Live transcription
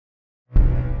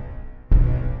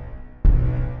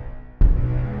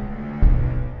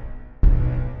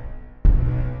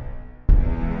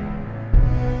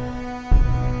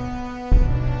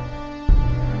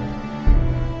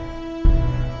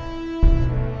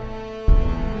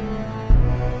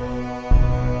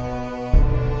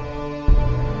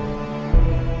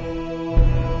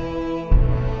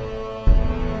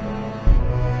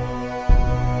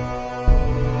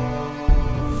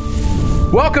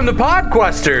Welcome to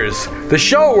Podquesters, the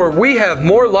show where we have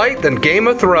more light than Game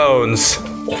of Thrones.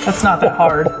 That's not that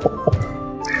hard.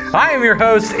 I am your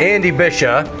host, Andy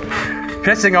Bishop,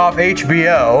 pissing off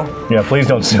HBO. Yeah, please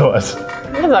don't sue us.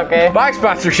 It's okay. By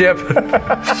sponsorship.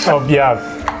 Oh, yeah.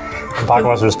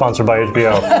 Podcasts are sponsored by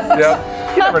HBO.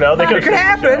 Yep. You never know. They It could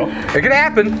happen. It could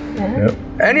happen. Yep.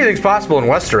 Anything's possible in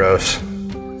Westeros.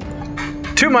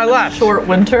 To my left, Short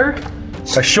winter.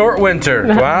 a short winter.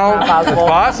 Well, it's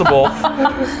possible.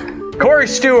 Corey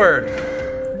Stewart.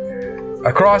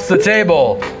 Across the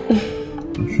table,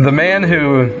 the man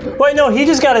who... Wait, no, he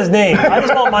just got his name. I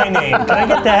just want my name. Can I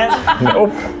get that?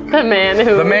 Nope.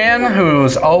 The man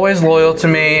who's always loyal to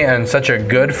me and such a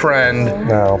good friend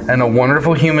and a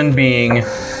wonderful human being,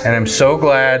 and I'm so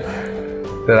glad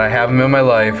that I have him in my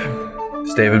life.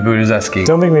 It's David Budizeski.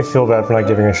 Don't make me feel bad for not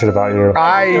giving a shit about you.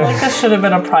 I feel like this should have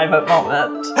been a private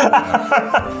moment.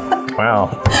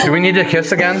 Wow. Do we need to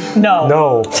kiss again? No.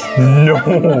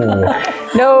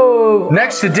 No.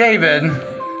 Next to David,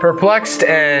 perplexed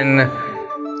and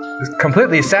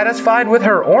completely satisfied with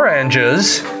her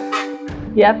oranges,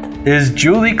 Yep. is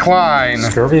Julie Klein.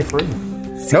 Scurvy free.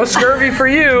 No scurvy for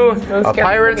you. A scurvy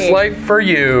pirate's for me. life for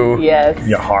you. Yes.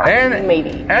 And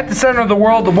Maybe. at the center of the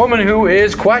world, the woman who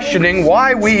is questioning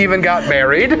why we even got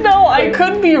married. No, I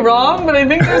could be wrong, but I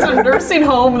think there's a nursing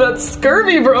home that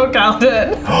scurvy broke out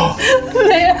in.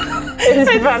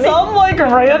 It's funny. some like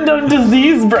random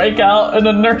disease breakout in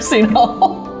a nursing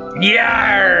home.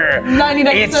 Yar!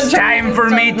 99% It's time for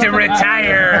me to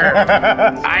retire.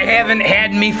 I haven't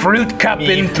had me fruit cup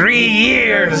in 3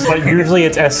 years. But usually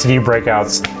it's STD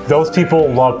breakouts. Those people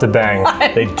love to bang.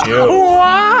 They do.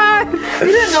 What?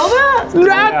 You didn't know that?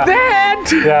 Not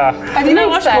that! Yeah. I think I Makes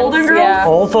watched sense, Golden Girls. yeah.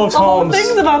 Old folks' The whole homes.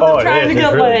 thing's about them trying to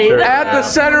get laid. At the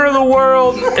center of the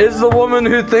world is the woman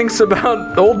who thinks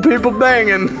about old people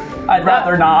banging. I'd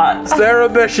rather not. Sarah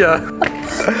Bishop.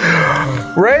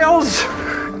 Rails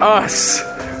us.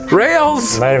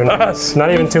 Rails us.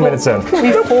 Not even 2 minutes in.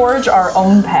 We forge our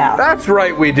own path. That's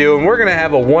right, we do. And we're going to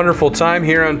have a wonderful time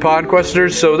here on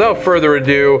Podquesters. So without further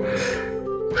ado,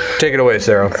 take it away,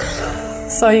 Sarah.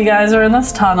 So you guys are in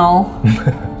this tunnel.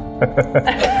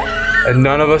 And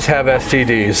none of us have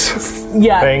STDs.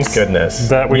 Yes. Thank goodness.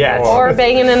 That we know of. Or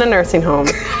banging in a nursing home.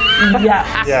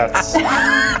 Yes. Yes.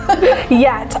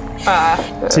 Yet.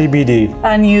 TBD.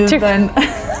 And you've been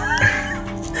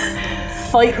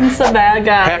fighting some bad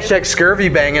guys. Hashtag scurvy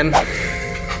banging.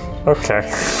 Okay.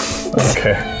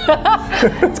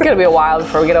 It's gonna be a while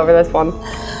before we get over this one.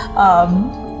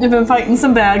 You've been fighting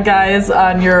some bad guys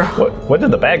on your... What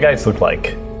did the bad guys look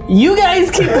like? You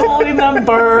guys keep calling them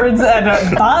birds, and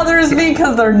it bothers me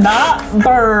because they're not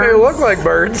birds. They look like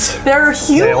birds. They're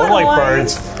humanoid. They look like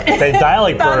birds. They die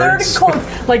like feathered birds. clothes,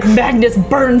 like Magnus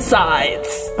Burnsides.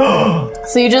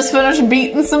 So you just finished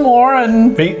beating some more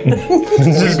and... Beaten.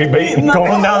 Just beaten.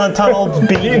 Going down the tunnel,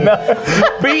 beaten.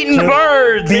 Beating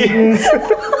birds. Beaten.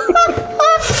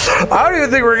 I don't even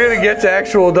think we're going to get to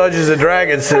actual Dungeons and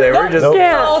Dragons today. We're just... Nope.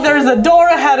 Oh, there's a door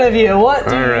ahead of you. What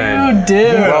do right. you do?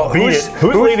 Well, Who's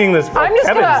leading this? I'm just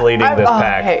Kevin's leading this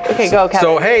pack. Okay, go, Kevin.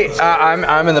 So, hey,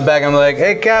 I'm in the back. I'm like,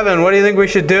 hey, Kevin, what do you think we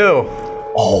should do?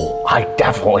 Oh, I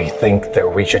definitely think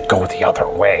that we should go the other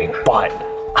way, but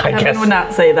I Kevin guess. would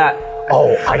not say that.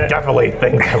 Oh, I definitely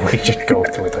think that we should go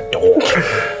through the door.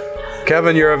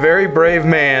 Kevin, you're a very brave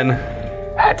man.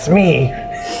 That's me.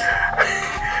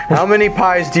 How many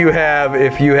pies do you have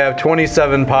if you have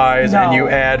 27 pies and you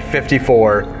add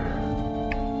 54?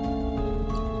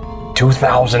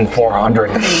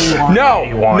 2,481.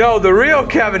 No, the real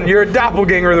Kevin, you're a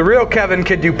doppelganger. The real Kevin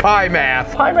can do pie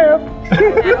math. Hi, ma'am.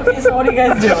 Okay, so what are you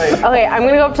guys doing? Okay, I'm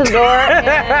gonna go up to the door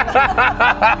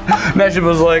Mesha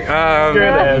was like,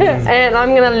 and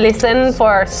I'm gonna listen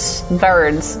for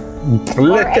birds.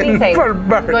 Or anything. for I'm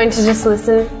birds. going to just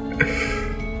listen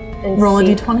and Roll a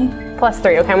see. d20.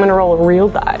 +3. Okay, I'm gonna roll a real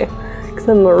die. Because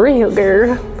I'm a real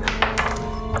girl.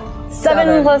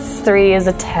 7 + 3 is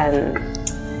a 10.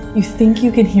 You think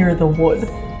you can hear the wood.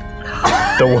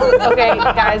 Okay,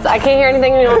 guys, I can't hear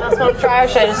anything. Anyone else want to try, or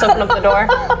should I just open up the door?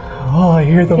 Oh, I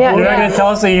hear the Yeah, wood. You're not going to tell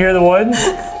us that you hear the wood?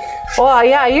 Well,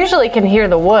 yeah, I usually can hear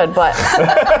the wood, but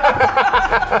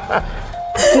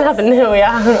nothing new.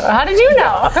 Yeah, how did you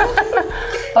know?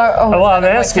 Well, I'm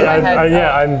asking.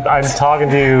 I'm talking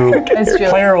to It's Julie.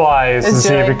 player-wise to It's see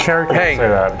if Julie. your character Hey, would say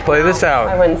that. play this I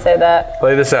out. wouldn't say that.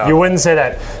 Play this out. You wouldn't say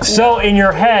that. So in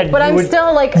your head, But you I'm would,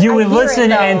 still like. you I would hear it, listen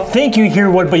though. and think you hear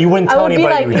wood, but you wouldn't I tell would be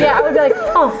anybody. like, you hear yeah, I would be like,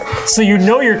 oh. So you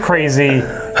know you're crazy.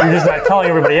 You're just not telling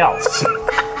everybody else.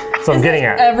 That's what I'm getting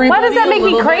at. Everybody Why does that a make me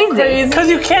little bit crazy? Because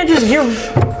you can't just hear.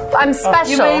 I'm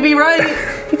special. You may be right.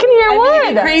 You can hear I wood. think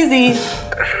it'd be crazy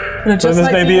It just this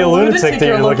might may be a lunatic that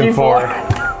you're looking for.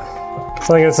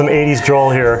 So I got some 80s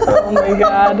droll here. Oh my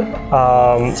god.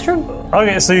 It's true.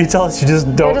 Okay, so you tell us you just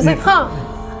don't. You're just like, huh?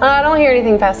 I don't hear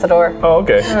anything past the door. Oh,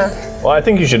 okay. Well, I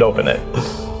think you should open it.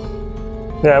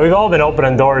 Yeah, we've all been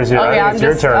opening doors here. Okay, I think it's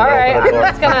your turn. All to right, open a door. I'm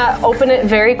just gonna open it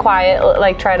very quiet,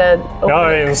 like try to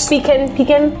open it. Peek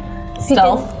in.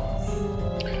 Stealth.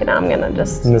 Okay, now I'm gonna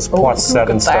just. And this plus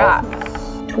 7 stuff.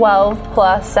 12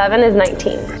 plus 7 is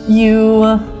 19.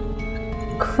 You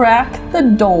crack the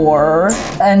door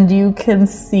and you can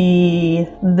see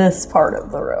this part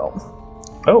of the room.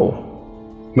 Oh.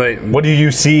 Wait, What do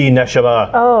you see, Neshama?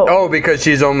 oh, because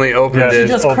she's only opened You it.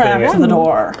 just opening cracked it. the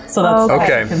door, so that's all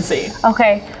Okay. you can see.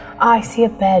 Okay. Oh, I see a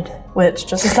bed. Which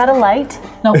just Is that a light?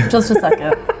 no, just a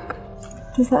second.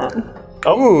 Is that?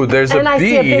 Oh, there's And a I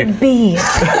see a bee. big bee.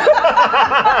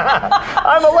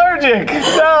 I'm allergic!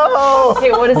 No!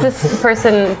 Okay, what is this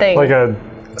person thing? Like a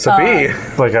It's a bee.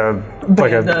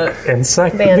 Bandit.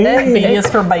 insect Bandit? B is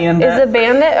for bandit. Is a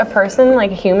bandit a person,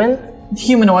 like a human?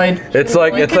 Humanoid. It's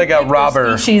like a Pick robber.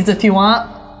 their species if you want.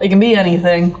 It can be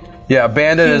anything. Yeah, a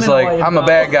bandit is like, Humanoid, I'm a though.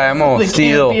 bad guy. I'm gonna They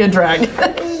steal. can't be a dragon.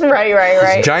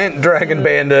 Right. Giant dragon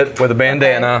bandit with a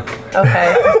bandana,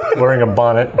 Okay. wearing a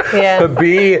bonnet. a Yeah.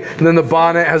 bee, and then the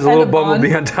bonnet has a little a bun.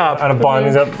 bumblebee on top. And a bun,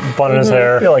 he's got a bun in his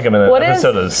hair. I feel like I'm in an What is-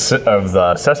 episode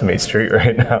of Sesame Street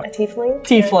right now. Tiefling?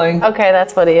 Tiefling. Okay,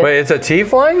 that's what he is. Wait, it's a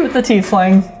tiefling? It's a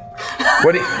tiefling.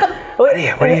 What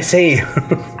do you see?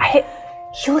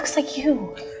 He looks like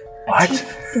you. What?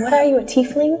 What are you, a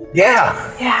tiefling? Yeah.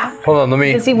 Yeah. Hold on,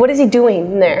 What is he doing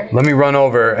in there? let me run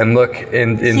over and look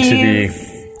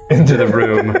into the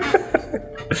room.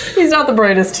 He's not the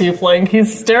brightest tiefling.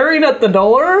 He's staring at the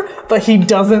door, but he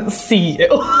doesn't see you.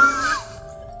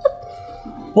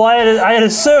 Well, I had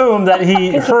assumed that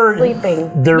he heard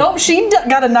Sleeping. their. Nope, she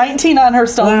got a 19 on her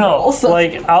stealth No, roll. So.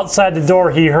 like outside the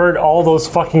door, he heard all those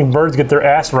fucking birds get their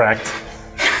ass wrecked.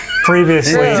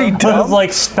 Previously, Is he dumb?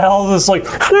 like spells, it's like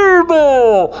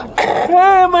terrible.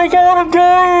 Oh my god, I'm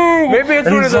dying. Maybe it's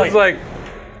And one of he's those like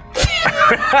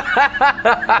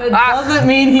it doesn't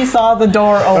mean he saw the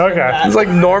door open. Okay. it's like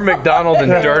Norm Macdonald in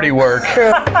Dirty Work.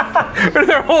 Where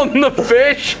they're holding the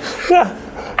fish.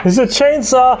 It's a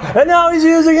chainsaw, and now he's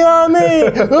using it on me.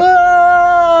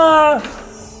 Ah!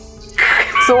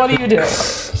 So what do you do?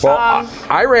 Well,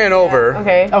 I ran over.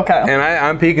 Okay. Okay. And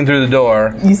I'm peeking through the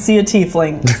door. You see a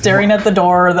tiefling staring at the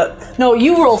door that... No,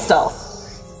 you roll stealth.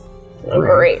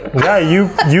 Great. Yeah, you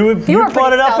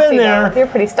brought it up in there. You're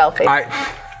pretty stealthy.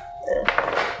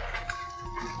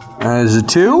 Is it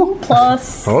 2?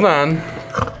 Plus... Hold on.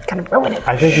 Kind of ruin it.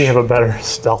 I think you have a better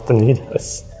stealth than he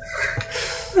does.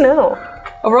 No.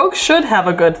 A rogue should have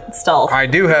a good stealth. I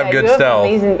do have good you have stealth.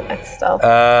 Amazing stealth.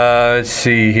 Let's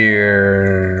see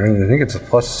here. I think it's a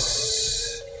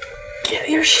plus Get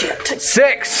your shit together.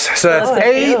 6. So that's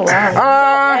 8.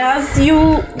 As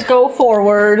you go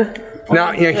forward...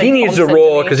 Now, he needs to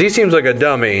roll because he seems like a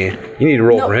dummy. You need to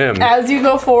roll for him. As you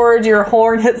go forward, your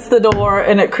horn hits the door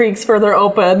and it creaks further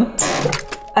open.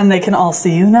 And they can all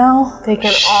see you now. They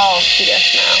can all see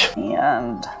us now.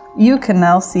 And you can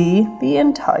now see the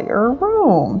entire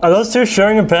room. Are those two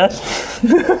sharing a bed?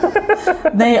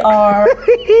 They are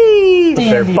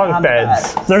They're standing bunk on the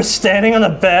beds. bed. They're standing on the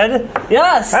bed?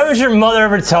 Yes. How does your mother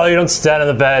ever tell you don't stand on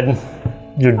the bed?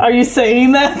 Are you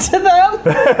saying that to them?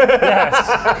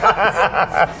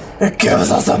 It gives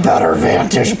us a better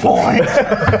vantage point.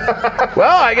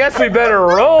 Well, I guess we better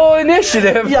roll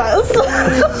initiative. Yes.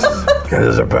 This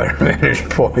is a better vantage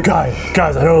point.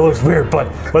 Guys, I know it looks weird,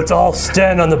 but let's all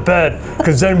stand on the bed,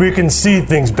 because then we can see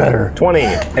things better.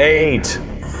 28.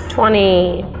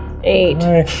 28.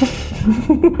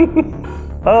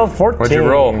 Oh, 14. What'd you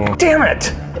roll? Damn it!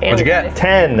 What'd you get?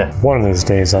 10. One of these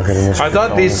days I'll get an I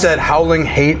thought these said howling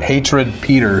hatred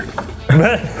Peter.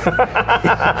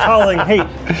 Howling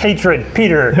hatred,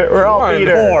 Peter. We're all Fine.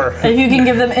 Peter. 4. If you can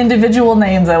give them individual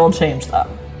names, I will change them.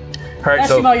 All right,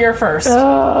 so Neshima, you're first.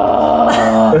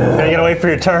 Now you gotta wait for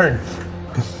your turn.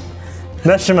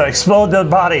 Neshima, explode the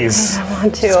bodies. I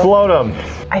want to. Explode them.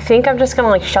 I think I'm just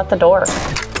gonna shut the door.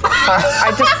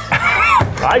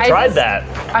 I tried just- that.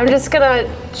 I'm just gonna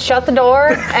shut the door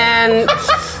and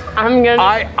I'm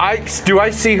gonna. do I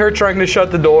see her trying to shut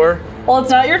the door? Well,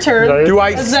 it's not your turn. Do I?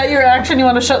 Is that your action? You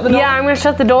want to shut the door? Yeah, I'm gonna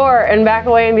shut the door and back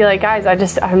away and be like, guys, I'm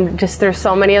just there's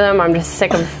so many of them. I'm just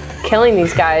sick of killing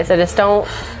these guys. I just don't.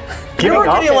 You were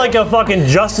getting like a fucking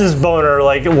justice boner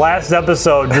like last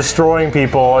episode, destroying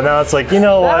people, and now it's like, you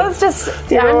know That what? was just.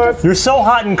 You're so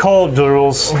hot and cold,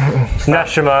 Jules.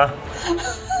 Neshima.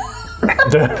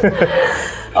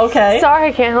 Okay. Sorry,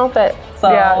 I can't help it.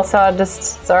 So- yeah, so I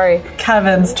just sorry.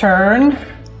 Kevin's turn.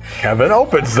 Kevin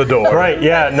opens the door. Right,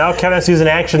 yeah. Now Kevin has to use an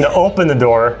action to open the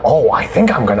door. Oh, I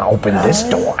think I'm gonna open this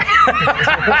door.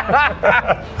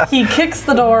 He kicks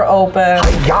the door open,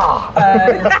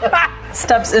 Yeah.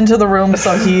 steps into the room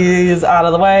so he's out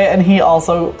of the way, and he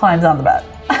also climbs on the bed.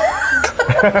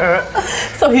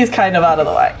 So he's kind of out of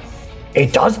the way.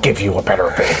 It does give you a better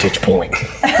vantage point.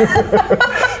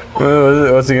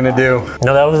 What's he gonna do?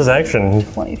 No, that was his action.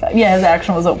 25. Yeah, his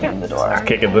action was opening the door.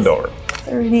 Kicking the door.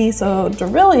 30. So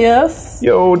Dorilius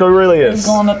Yo, is Dorilius.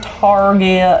 going to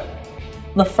target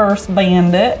the first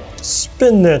bandit.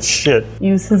 Spin that shit.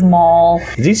 Use his maul.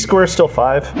 Is he square still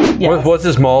 5? Yes. What's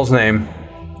his mall's name?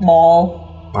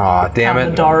 Maul? Aw, damn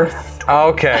it. Darth.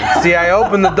 Okay. See, I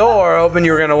opened the door, hoping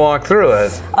you were gonna walk through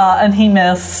it. And he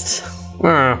missed.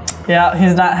 Yeah,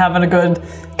 he's not having a good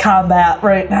combat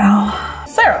right now.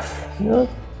 Seraph.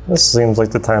 This seems like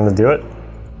the time to do it.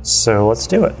 So let's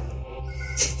do it.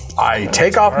 I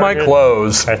take off my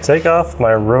clothes. I take off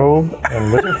my robe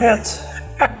and wizard hat.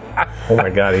 Oh my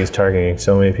god, he's targeting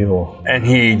so many people. And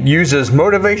he uses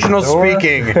motivational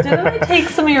speaking. Didn't I take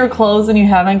some of your clothes and you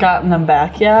haven't gotten them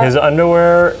back yet? His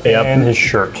underwear Yep. and his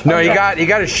shirt. No, he got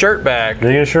his shirt back Did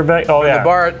he get his shirt back? Oh, yeah.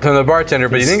 from the bartender,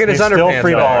 but he didn't get his he's still underpants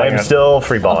free back. balling. I'm still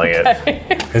freeballing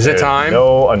it. Is it time?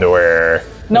 No underwear.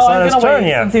 No, It's not I'm his gonna turn wait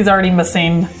yet. since he's already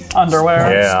missing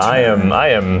underwear. Yeah,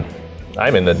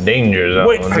 I'm in the danger zone.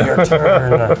 Wait for your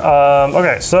turn.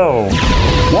 Okay, so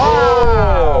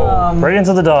right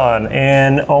into the dawn,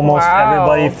 and almost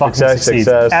everybody fucking succeeds.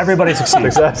 Success. Everybody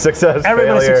succeeds. Success.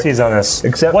 Everybody failure. succeeds on this.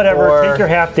 Except whatever. for- Take your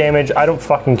half damage. I don't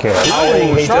fucking care. Wow,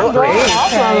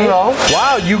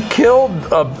 you killed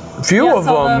a few Yeah, of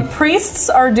so them. the priests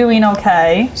are doing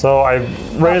okay. So I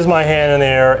raise my hand in the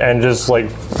air and just roast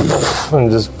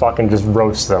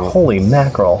them. Holy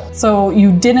mackerel. So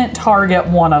you didn't target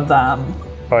one of them.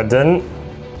 Oh, I didn't.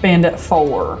 Bandit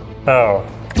 4. Oh,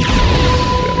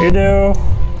 you do.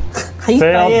 He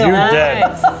Failed. You're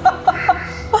dead.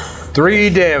 3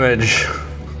 damage.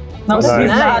 No, he's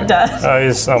not dead. Oh,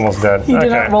 he's almost dead. He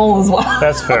didn't roll as well.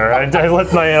 That's fair. I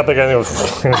lit my hand up again.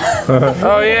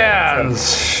 Oh yeah.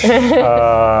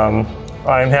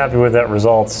 I'm happy with that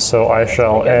result, so I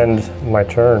shall end my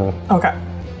turn. Okay.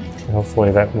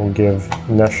 Hopefully that will give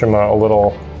Neshima a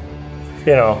little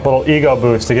ego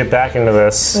boost to get back into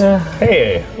this.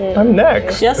 Hey, I'm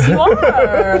next. Yes, you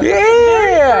are.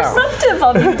 Yeah. Perceptive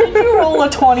of you. Did you roll a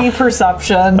 20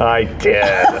 perception? I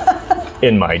did.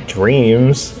 In my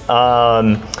dreams. Do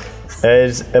I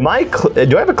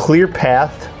have a clear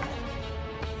path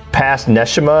past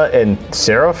Neshima and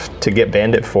Seraph to get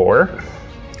Bandit 4?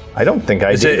 I don't think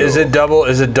I do. Is it double?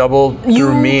 Is it double through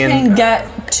You me can and? get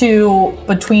to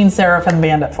between Seraph and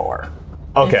Bandit 4.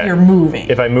 Okay. If you're moving.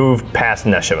 If I move past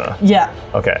Neshima. Yeah.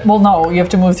 Okay. Well, no, you have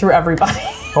to move through everybody.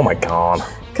 Oh my god.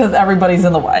 Because everybody's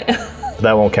in the way.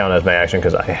 That won't count as my action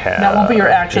because I have. That won't be your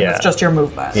action, yeah. it's just your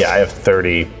movement. Yeah, I have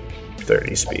 30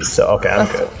 speed. So, okay,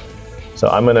 I'm good. So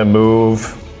I'm going to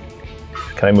move.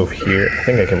 Can I move here? I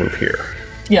think I can move here.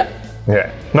 Yeah.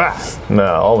 Okay.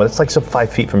 No, that's like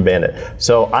 5 feet from Bandit.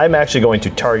 So I'm actually going to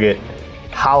target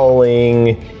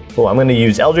Howling. Oh, I'm going to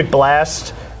use Eldritch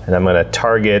Blast, and I'm going to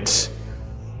target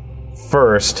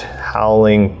first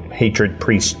Howling Hatred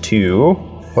Priest 2.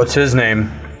 What's his name?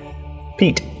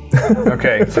 Pete.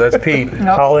 Okay, so that's Pete.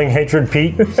 Howling Hatred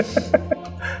Pete.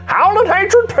 Howling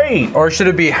Hatred Pete! Or should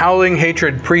it be Howling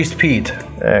Hatred Priest Pete?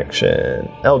 Action.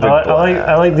 Eldritch Blast.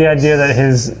 I like the idea that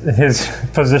his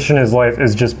position in his life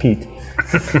is just Pete.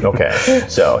 Okay,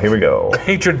 so here we go.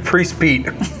 Hatred Priest Pete.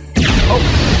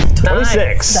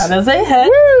 26. That is a hit.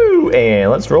 Woo!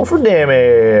 And let's roll for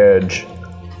damage.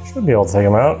 Should be able to take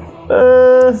him out.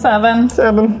 7.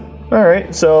 7. All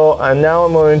right, so now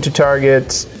I'm going to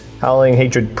target Howling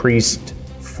Hatred Priest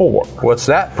 4. What's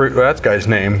that guy's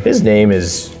name? His name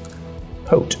is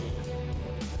Pote.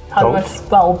 How do I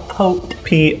spell Pote?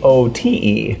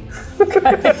 P-O-T-E.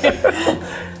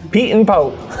 Pete and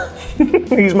Pote.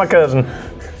 He's my cousin.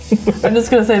 I'm just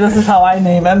going to say this is how I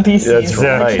name NPCs. That's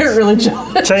right. I can't really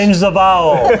judge. Change the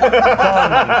vowel.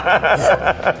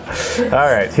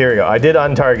 All right, here we go. I did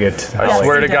untarget. I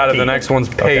swear to God, if the next one's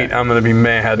Pate, I'm gonna be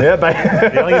mad.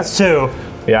 Yep. He only gets 2.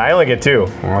 Yeah, I only get 2.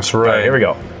 That's All right. right, here we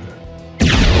go.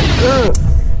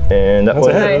 And that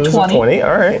a hit. was 20. 20.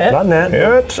 All right. Not that.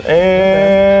 Hit,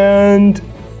 and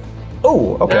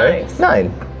oh, okay, Nice.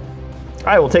 9.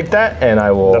 I will take that, and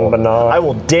I will Number 9. I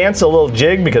will dance a little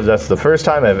jig because that's the first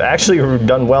time I've actually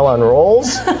done well on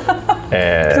rolls.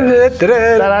 And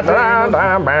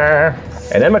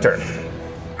then my turn.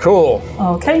 Cool.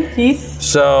 Okay, Heath.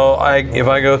 So if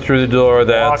I go through the door,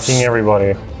 Blocking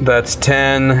everybody. that's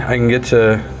 10. I can get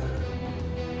to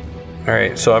All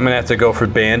right, so I'm gonna have to go for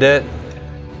Bandit,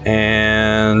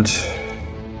 and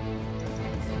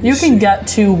You can get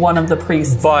to one of the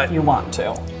priests But- if you want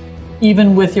to,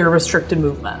 even with your restricted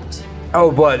movement.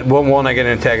 but won't I get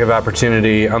an attack of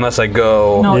opportunity unless I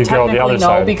go? No, You go the technically other no,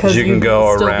 side. because You can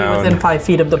go still around. be within 5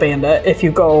 feet of the bandit. If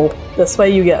you go this way,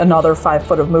 you get another 5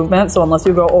 foot of movement. So unless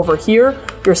you go over here,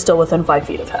 you're still within 5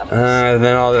 feet of him.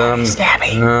 Then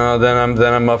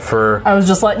I'm up for. I was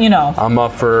just letting you know. I'm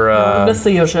up for.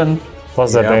 Decision.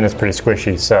 Plus, that Yeah. Bane is pretty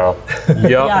squishy, so Yup.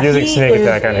 Yeah, using he sneak is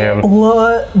attack on him.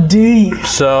 Blood deep.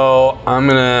 So I'm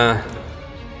gonna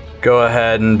go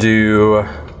ahead and do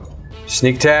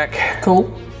sneak attack.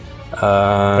 Cool.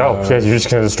 Oh, yeah, you're just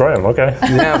gonna destroy him. Okay.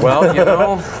 Yeah, well, you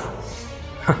know,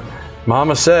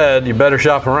 Mama said you better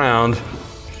shop around.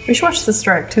 We should watch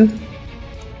Sister Act 2.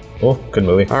 Oh, good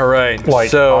movie. All right,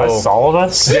 Like so us, all of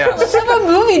us. yeah, Let's have a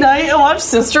movie night and watch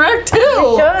Sister Act 2.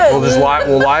 we'll just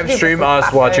we'll live stream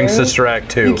us watching Sister Act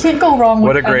 2. You can't go wrong with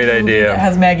What a great any movie idea. that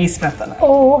has Maggie Smith in it.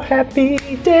 Oh, happy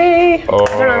day. I don't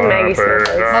know who Maggie Smith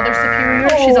is. Mother Superior.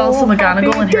 She's also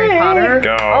McGonagall in Harry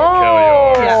Potter.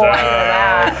 Oh,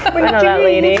 I know that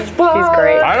lady. She's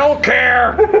great. I don't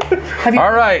care. Have you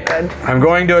All right, I'm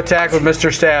going to attack with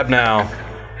Mr. Stab now.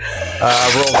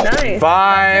 Roll Nice.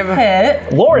 5.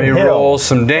 hit? Lauren We Hill. roll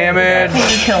some damage.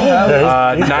 You kill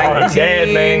him. 19.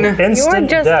 You're Instant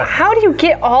just. death. How do you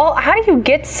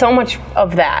get so much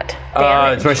of that?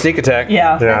 It's my sneak attack.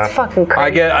 Yeah. That's fucking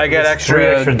crazy. I get extra, Three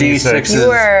extra D6s. You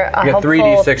are a I get 3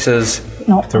 helpful- D6s.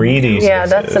 No. 3D. Yeah,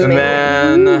 that's And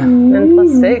amazing. then And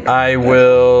plus 6. I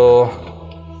will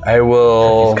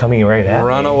Coming right at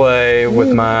run me. away with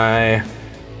my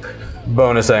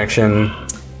bonus action.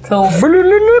 Cool.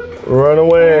 Run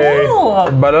away. Oh,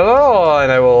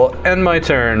 And I will end my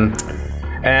turn.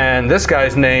 And this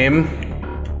guy's name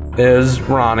is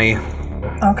Ronnie.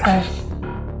 okay.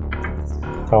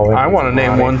 I want to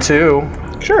name one too.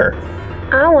 Sure.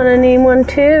 I want to name one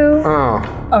too.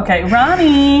 Oh, Okay,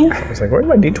 Ronnie. I was like, where'd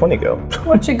my D20 go?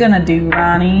 What you gonna do,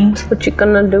 Ronnie? What you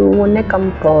gonna do when they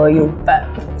come for you?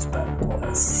 Bad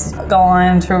boys.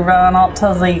 Going to run up to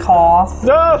Zekoff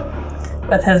Ah!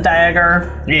 with his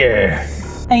dagger. Yeah.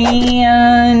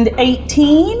 And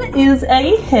 18 is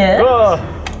a hit Ah!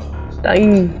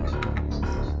 Dang.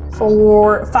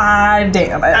 for 5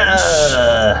 damage.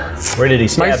 Where did he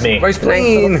stab me? my Nice little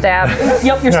spleen. stab.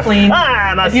 Yep, your spleen.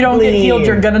 Ah, my If you don't get spleen. healed,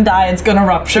 you're gonna die. It's gonna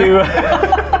rupture.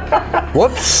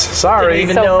 Whoops. Sorry.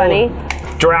 Even So though funny.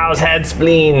 Drows had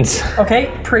spleens. Okay,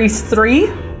 priest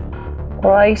 3.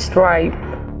 Christ, right.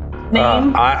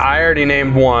 Name. I already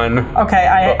named one. Okay,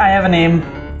 I have a name.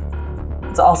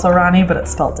 It's also Ronnie, but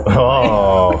it's spelled different.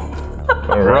 Oh.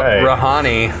 All right.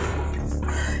 Rahani.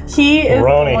 He is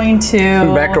Ronnie. going to.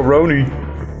 Macaroni.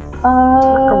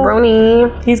 Macaroni.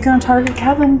 He's gonna target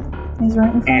Kevin. He's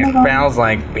right in front of It him. smells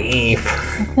like beef.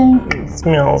 I think.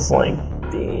 Smells like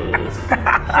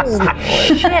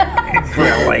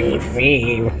Smells like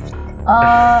beef.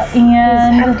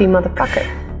 And Empty motherfucker.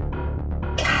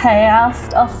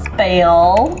 cast a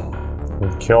spell.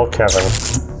 kill Kevin.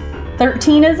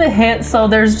 13 is a hit, so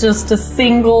there's just a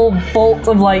single bolt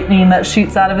of lightning that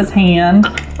shoots out of his hand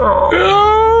for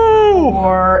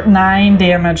 9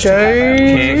 damage to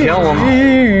Kevin. Can't kill him.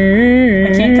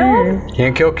 I can't kill him.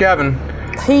 Can't kill Kevin.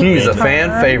 He's He's a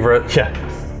fan favorite. Yeah.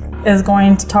 Is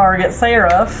going to target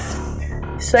Seraph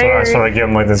So that's what I give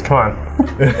him like this. Come on.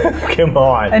 Come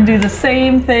on. and do the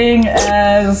same thing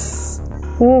as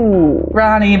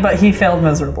Ronnie, but he failed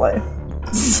miserably.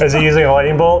 Is he using a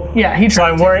lightning bolt? Yeah, he So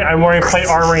tried. I'm wearing plate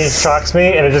armor. He shocks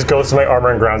me, and it just goes to my armor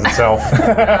and grounds itself.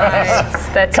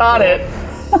 That's Got it.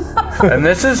 And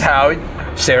this is how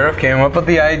Seraph came up with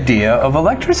the idea of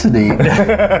electricity.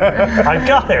 I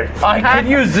got it. I could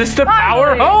use this to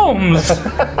power homes.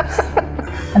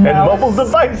 And And now mobile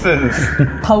devices.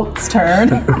 Pote's turn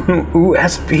Ooh,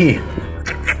 SB.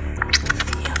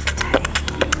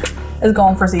 is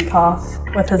going for Zekoff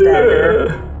with his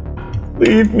dagger.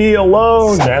 Leave me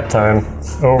alone. Stab time.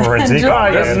 Over in And Zeke.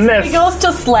 just- you missed. He goes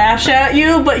to slash at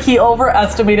you, but he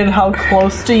overestimated how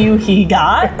close to you he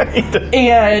got.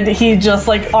 And he just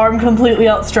like arm completely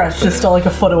outstretched, just still like a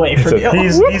foot away from you.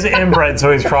 He's inbred,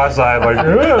 so he's cross-eyed. Like,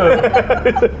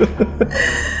 ugh.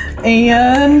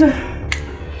 And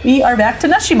we are back to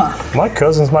Neshima. My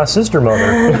cousin's my sister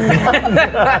mother.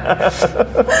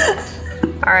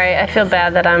 All right, I feel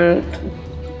bad that I'm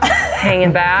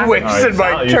hanging back. Wasted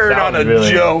my turn on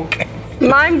a joke.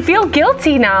 I feel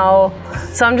guilty now,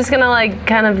 so I'm just gonna like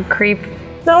kind of creep.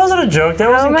 That wasn't a joke. That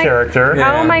was am in I- character.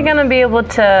 How am I gonna be able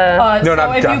to? No, So not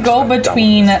if you ducks, go not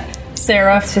between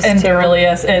Seraph Just and 2.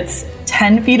 Derilius, it's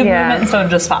 10 feet of Yeah. movement instead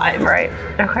of just 5. Right.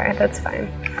 Okay, that's fine.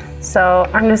 So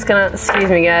I'm just gonna, excuse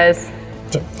me guys,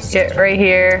 get right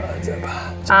here.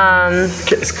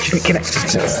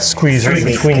 Squeeze right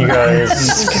between you guys.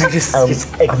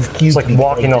 It's like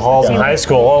walking the halls in high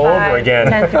school all over again.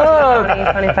 10, 15,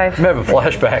 20, 25. I'm having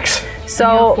flashbacks.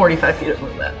 So 45 feet of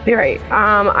movement. you're right.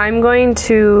 I'm going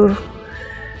to.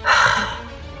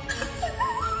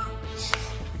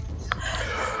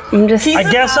 I'm just. I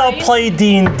guess I'll play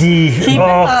D&D. Keep in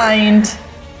mind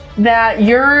that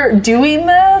you're doing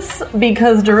this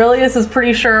because Dorilius is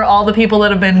pretty sure all the people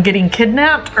that have been getting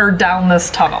kidnapped are down this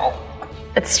tunnel.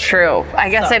 It's true. I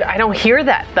guess I don't hear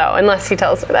that though, unless he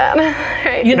tells me that.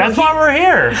 Right. You know, That's why we're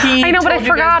here. I know, but I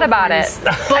forgot about it.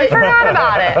 I forgot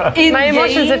about it. My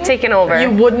emotions have taken over.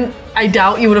 You wouldn't. I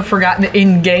doubt you would have forgotten it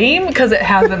in game because it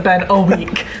hasn't been a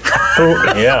week.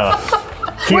 Yeah.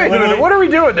 Wait a minute, what are we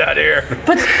doing down here?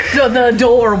 But the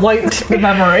door wiped the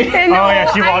memory. I know,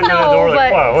 yeah, she walked in the door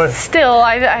like, but wow, what? still,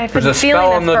 I've been There's a spell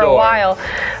feeling on this the for a door. while.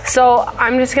 So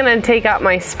I'm just gonna take out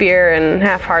my spear and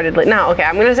half-heartedly. No, okay,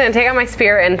 I'm just gonna take out my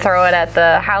spear and throw it at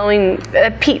the Halloween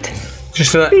Pete.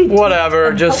 Just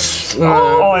whatever, just...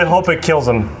 Oh, I hope it kills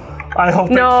him. I hope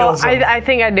it No, kills him. I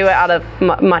think I'd do it out of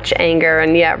much anger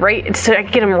and right, so I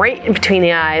can get him right in between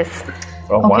the eyes.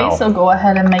 Oh, Okay, wow. so go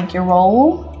ahead and make your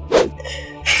roll.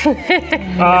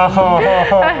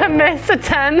 I miss a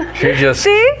 10. You just...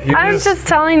 See? you I'm just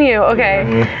telling you. Okay,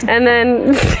 and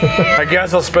then. I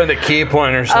guess I'll spend a key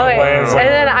point or something. Okay, and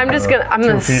then I'm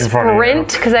gonna feet in front of you now.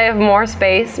 sprint because I have more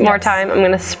space, more time. I'm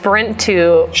gonna sprint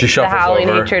to She the shuffles Howling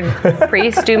over. Hatred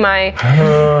Priest, do my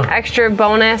extra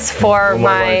bonus for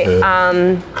my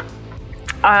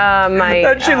my.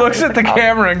 And she looks at the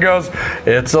camera and goes,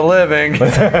 "It's a living."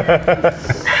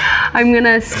 I'm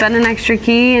gonna spend an extra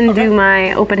key and do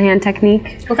my open hand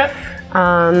technique. Okay.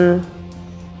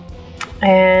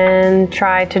 And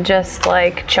try to just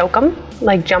like choke him,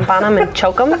 like jump on him and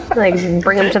choke him, like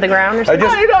bring him to the ground or I something.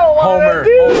 just Homer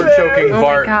choking Oh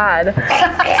Bart. my god.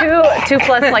 two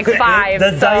plus like 5.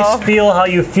 The dice feel how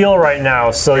you feel right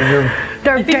now, so you're.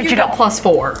 They're I think you digital. got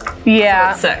 +4.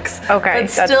 Yeah. 6. Okay,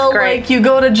 It's that's still great. like you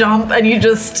go to jump and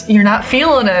you're not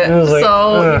feeling it. was like,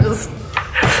 So you just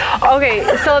Okay,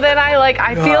 so then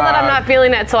I feel that I'm not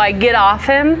feeling it, so I get off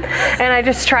him and I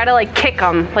just try to like kick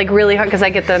him like really hard because I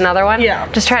get another one. Yeah.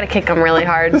 Just try to kick him really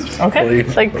hard. okay.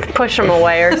 Like push him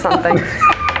away or something.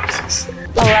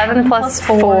 11 plus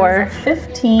 4.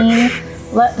 15.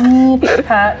 Let me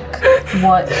check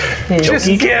what his Just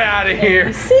get out of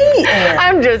here. C is.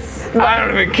 I'm just. I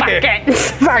don't even care. Fuck it.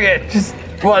 Fuck it. Just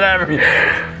whatever. You're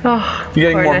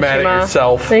getting Poor more mad at Neshima.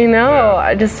 yourself. I know.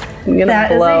 I just I'm gonna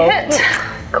That is blow. a hit.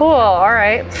 Cool. All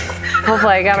right.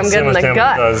 Hopefully I got him See good how in much the damage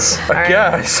gut. it does. All right.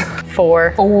 Yes.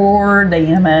 4. 4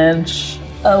 damage.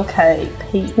 Okay,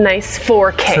 Pete. Nice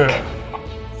 4 kick. Sure.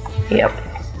 Yep.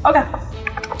 Okay.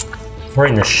 Right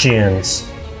in the shins.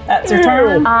 That's your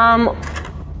turn.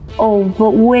 Oh,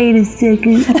 but wait a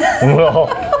second.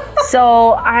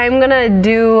 So I'm gonna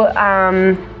do.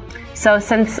 So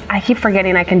since I keep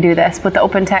forgetting I can do this with the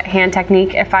open hand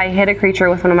technique, if I hit a creature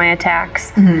with one of my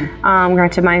attacks,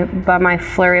 granted by my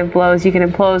flurry of blows, you can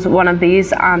impose one of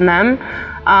these on them.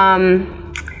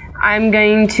 I'm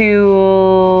going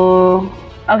to.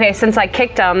 Okay, since I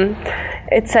kicked him,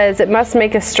 it says it must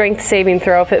make a strength saving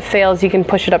throw. If it fails, you can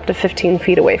push it up to 15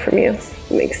 feet away from you.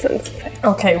 Makes sense.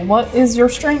 Okay, what is your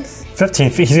strength? 15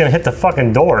 feet, he's gonna hit the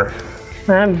fucking door.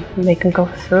 Make him go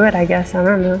through it, I guess. I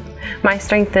don't know. My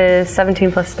strength is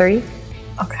 17 plus 3.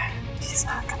 Okay, he's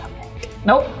not gonna make it.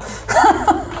 Nope.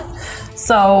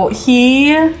 So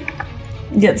he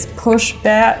gets pushed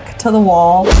back to the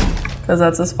wall because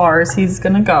that's as far as he's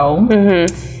gonna go.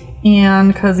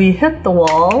 And because he hit the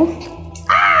wall.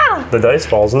 The dice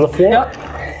falls on the floor. Yep.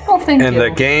 Well, thank And you. the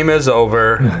game is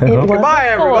over. Goodbye,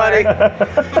 everybody.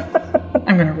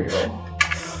 I'm gonna reroll.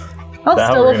 Oh,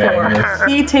 Now still we're a gonna 4.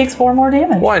 end He takes 4 more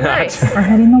damage Why not? Nice. for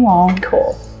hitting the wall.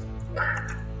 Cool.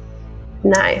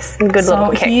 Nice. Good So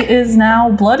little he kick. is now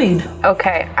bloodied.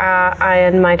 Okay, I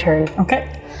end my turn. Okay.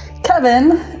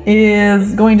 Kevin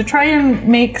is going to try and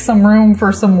make some room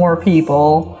for some more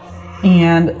people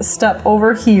and step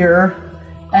over here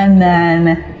and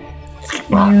then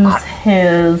use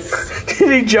his.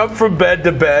 Did he jump from bed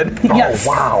to bed? Yes.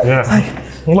 Wow. Yeah.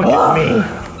 Look at me.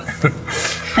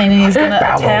 And he's going to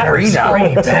attack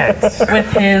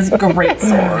with his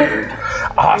greatsword.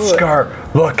 Oscar,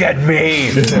 look at me.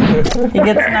 He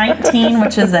gets 19,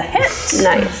 which is a hit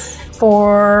Nice.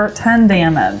 for 10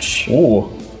 damage.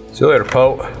 Ooh. See you later,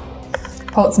 Pope.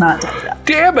 Pote's not dead yet.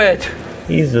 Damn it.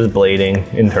 He's just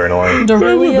blading internally.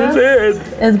 Dorilius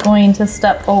is going to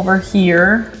step over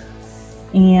here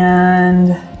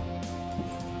and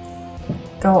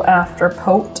go after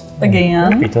Pote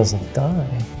again He doesn't die.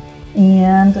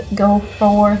 and go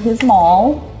for his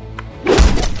maul.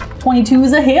 22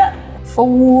 is a hit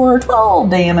for 12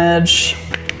 damage.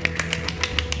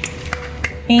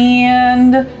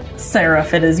 And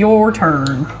Seraph, it is your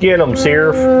turn. Get him,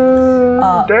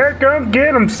 Seraph. There, come get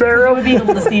him, You'll Sarah. be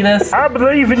able to see this. I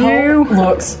believe in you. Poe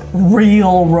looks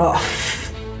real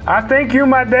rough. I think you're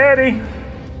my daddy.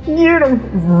 Get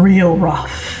him. Real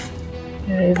rough.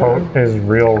 Poke is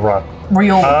real rough.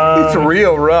 Real, It's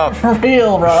real rough.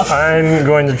 real rough. I'm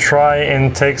going to try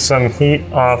and take some heat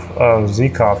off of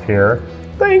Zekov here.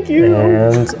 Thank you.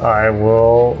 And I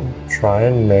will try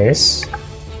and mace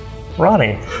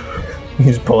Ronnie. You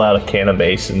just pull out a can of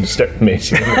mace and start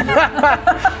macing.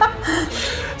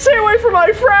 Stay away from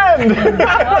my friend.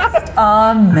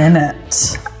 A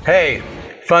minute. Hey,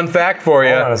 fun fact for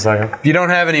you. Hold on a second. If you don't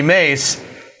have any mace,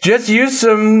 just use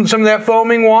some of that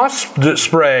foaming wasp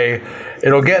spray.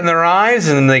 It'll get in their eyes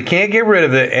and they can't get rid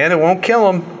of it and it won't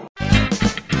kill them.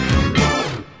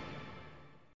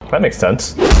 That makes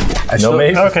sense. I No stole,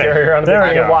 mace. Okay, Carry around there a we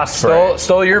bag of go. wasp spray.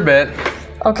 stole your bit.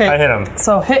 Okay. I hit him.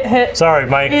 So hit. Sorry,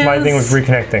 my thing was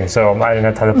reconnecting, so I didn't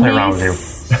have time to play around with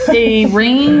Mace, a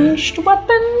ranged weapon.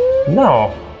 you.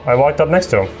 No, I walked up next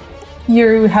to him.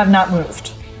 You have not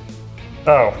moved.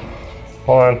 Oh,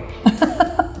 hold on.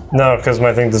 No, because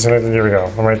my thing disconnected. Here we go.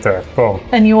 I'm right there. Boom.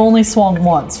 And you only swung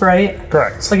once, right?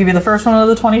 Correct. So I'll give you the first one of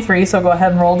the 23, so go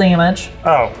ahead and roll damage.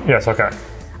 Oh, yes, okay.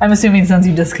 I'm assuming since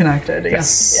you disconnected.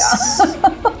 Yes.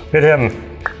 Yeah. Hit him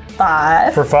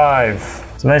 5. for 5.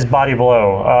 It's a nice body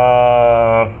blow.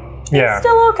 Yeah.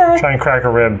 Still okay. Try and crack a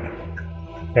rib.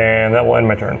 And that will end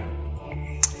my turn.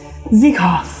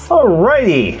 Zekov.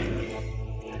 Alrighty.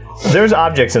 There's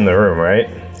objects in the room, right?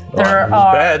 There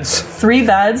are Beds. 3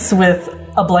 beds with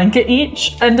a blanket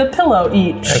each and a pillow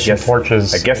each. guess-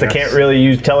 Torches. I guess I can't really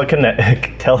use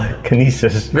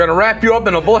telekinesis. We're gonna wrap you up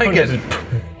in a blanket.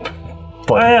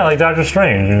 Oh, yeah, like Doctor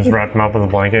Strange. You just wrap him up with a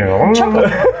blanket and go,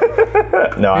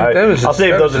 No, I'll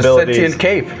save those a abilities. sentient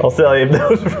cape. I'll save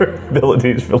those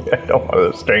abilities for I don't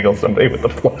want to strangle somebody with a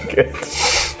blanket.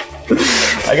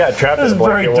 I got trapped in a is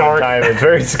very blanket one dark. time. It's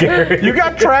very scary. You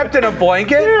got trapped in a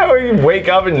blanket? Yeah, where you wake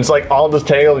up and it's like all just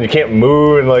tangled and you can't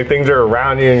move and like things are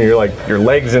around you and you're like your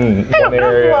legs in one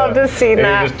area. love to see and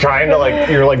that. You're just trying to like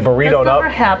you're like burritoed Never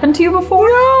up. happened to you before?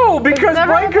 No, because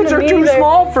never happened blankets to are me too either.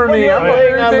 small for me. I'm a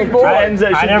laying very on big the boy. beds that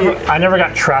should I never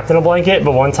got trapped in a blanket,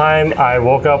 but one time I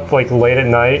woke up like late at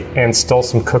night and stole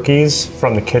some cookies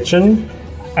from the kitchen,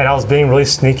 and I was being really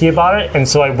sneaky about it, and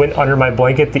so I went under my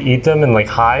blanket to eat them and like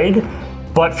hide.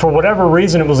 But for whatever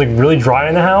reason, it was like really dry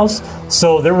in the house,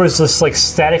 so there was this like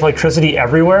static electricity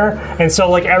everywhere, and so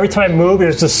like every time I moved,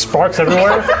 there's just sparks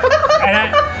everywhere,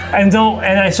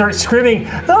 and I started screaming,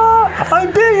 "Ah,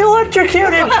 I'm being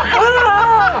electrocuted!"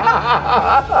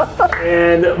 Ah!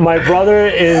 And my brother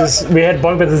we had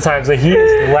bunk beds at the time, so he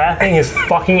is laughing his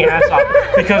fucking ass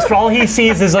off because for all he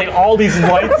sees is like all these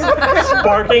lights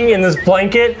sparking in this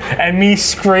blanket and me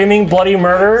screaming bloody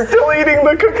murder. Still eating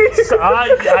the cookies.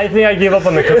 I think I gave up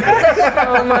on the cookies.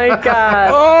 Oh my god.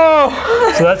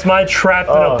 Oh, So that's my trapped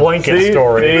in a blanket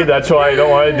story. See, that's why I don't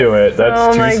want to do it. That's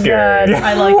Oh my too scary. God.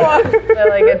 I like it. I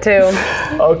like it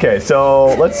too. Okay, so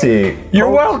let's see. you're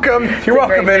welcome. You're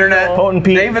welcome, great Internet. visual. Potent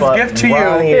Pete, David's but gift to you.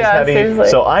 Ronnie is Yeah, heavy. seriously.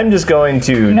 So I'm just going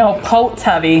to No, Pote's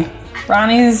heavy.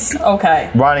 Ronnie's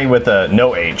okay. Ronnie with a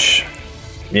no H.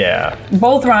 Yeah,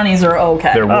 Both Ronnies are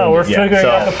okay. they're Oh, we're wounded. Yeah, figuring so,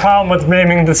 out the problem with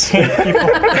naming the same people.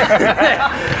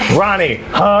 Ronnie,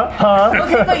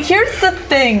 Okay, but here's the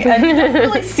thing, and you don't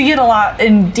really see it a lot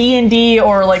in D&D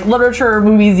or like literature or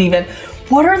movies even.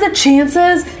 What are the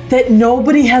chances that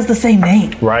nobody has the same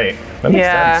name? right? That makes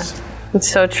Yeah. sense. It's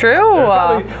so true.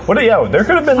 There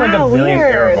could have been like Wow, a million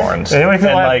weird. Aragorns. Anybody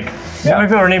feel and like, yeah.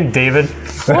 people are named David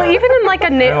Well, even in like a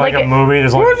in name, like a movie?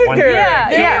 There's only one.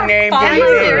 yeah. Five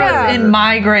zeros in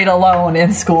my grade alone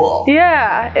in school.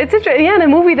 Yeah, it's yeah. In a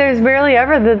movie, there's barely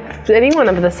ever anyone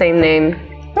of the same name.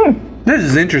 This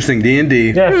is interesting,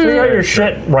 D&D. Yeah, figure out your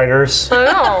shit, writers. I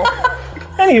know.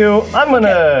 Anywho, I'm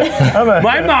gonna.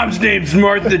 My mom's name's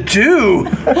Martha too.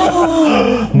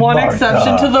 One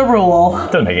exception to the rule,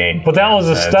 Doesn't make any. But that was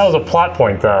a plot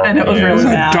point, though. and it was Yeah. really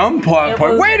bad. Dumb plot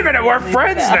point. was- Wait a minute, we're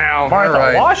friends now. Martha All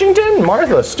right. Washington,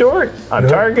 Martha Stewart. I'm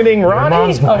targeting My Ronnie.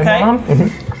 mom's my Okay.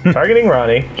 mom. Targeting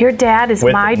Ronnie. Your dad is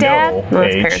With my dad. no No,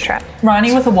 it's H. Parent Trap.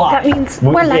 Ronnie with a Y. That means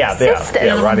we're like sisters.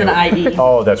 Yeah, This Ronnie. is an IE.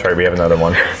 Oh, that's right. We have another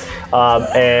one.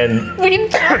 And We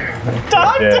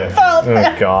talked yeah. about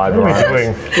Oh God, What are we Ronnie.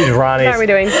 doing? These Ronnies. How are we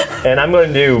doing? And I'm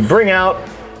going to bring out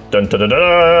dun, dun, dun, dun,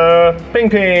 dun, ping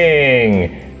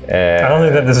ping. I don't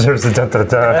think that deserves a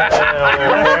da-da-da.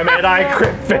 Damn it, I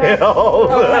crit failed.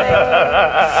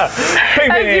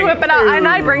 Ping, As you whip it out, and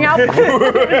I bring out. Just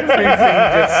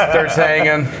starts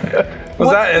hanging.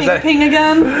 What's ping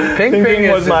again? Ping Ping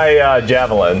ping was is my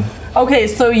javelin. Okay,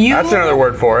 so you That's another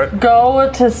word for it. go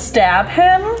to stab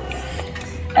him,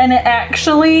 and it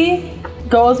actually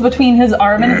goes between his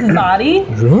arm and his body,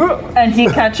 and he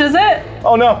catches it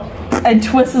Oh no. and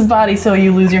twists his body so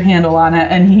you lose your handle on it,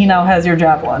 and he now has your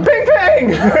javelin. Ping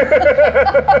ping!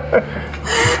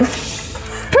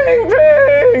 Ping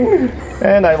ping!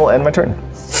 And I will end my turn.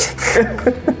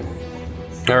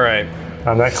 All right.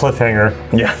 On that cliffhanger.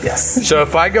 Yeah. Yes. So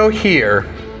if I go here,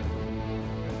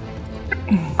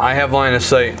 I have line of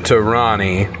sight to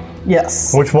Ronnie.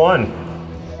 Yes. Which one?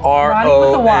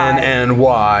 RONNY,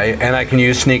 and I can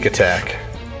use sneak attack.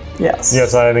 Yes.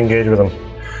 Yes, I'd engage with him.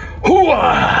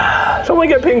 Hooah! Someone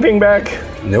get ping ping back.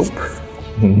 Nope.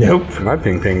 Nope. My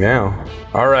ping ping now.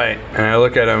 All right, and I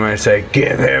look at him and I say,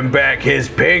 "Give him back his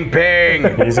ping ping."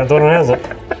 He's not the one who has it.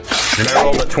 And I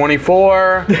rolled a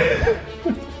 24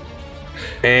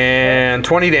 and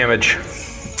 20 damage.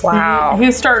 Wow.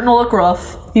 He's starting to look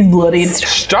rough. He's bloodied.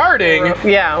 Starting,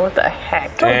 Yeah, what the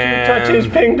heck? Touch his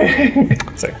and ping ping.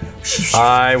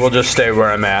 I will just stay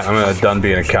where I'm at. I'm done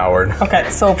being a coward. Okay,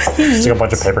 so Just he's a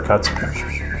bunch of paper cuts. going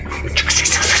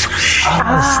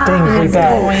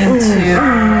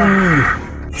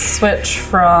to switch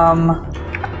from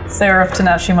Seraph to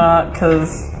Neshima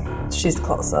because she's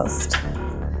closest,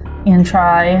 and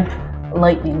try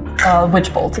lightning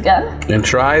witch bolt again. And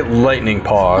try lightning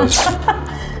paws.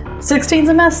 16's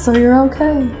a miss, so you're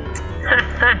okay.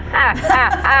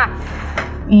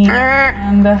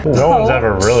 And No one's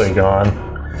ever really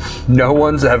gone. No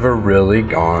one's ever really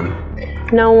gone.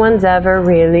 No one's ever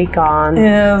really gone.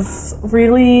 is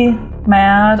really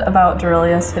mad about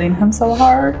Durillius hitting him so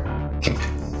hard.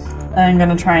 I'm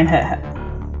gonna try and hit him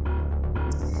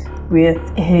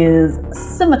with his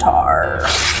scimitar.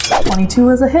 22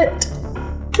 is a hit.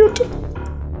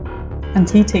 And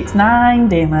he takes 9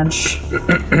 damage.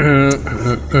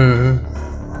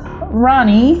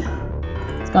 Ronnie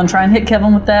is gonna try and hit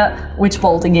Kevin with that witch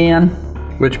bolt again.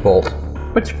 Which bolt?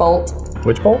 Witch bolt.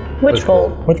 Which bolt? Which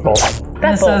bolt? Which ball?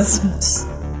 That bolt. Misses.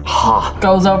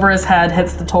 Goes over his head,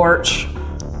 hits the torch.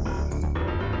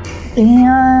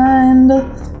 And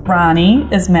Ronnie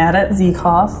is mad at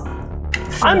Zekov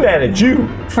I'm mad at you.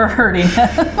 for hurting him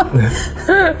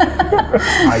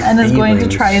and is going to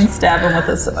try and stab him with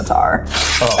his scimitar.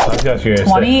 Oh, I was gonna say.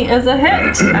 20 is a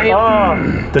hit.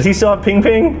 Oh, does he still have ping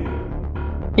ping?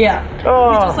 Yeah.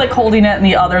 Oh, He's just like holding it in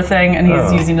the other thing, and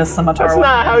he's using his scimitar that's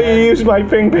not how you use my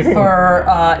ping ping. for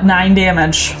 9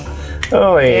 damage.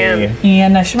 Oh, Damn.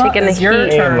 And Neshima, Taking it's the your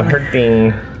heat. I'm turn.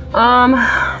 hurting. Oh,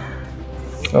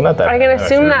 not that. I can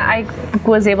assume that I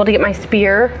was able to get my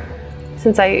spear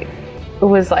since I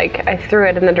was like, I threw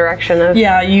it in the direction of.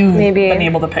 Yeah, you've Maybe- been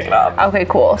able to pick it up. Okay,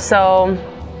 cool. So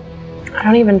I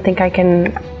don't even think I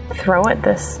can throw it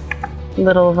this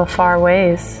little of a far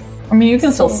ways. I mean, you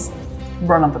can still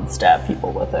run up and stab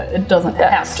people with it. It doesn't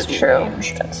have to be true.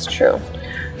 ranged. That's true.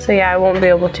 So yeah, I won't be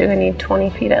able to. I need 20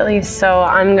 feet at least. So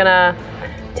I'm gonna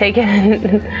take it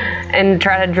and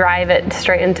try to drive it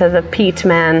straight into the peat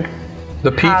man.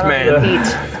 The Pete Out of man.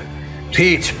 the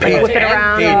peat. Pete. Whip it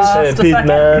around. Just a Pete second.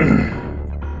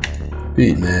 man.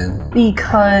 Pete man.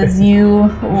 Because you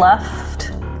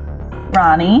left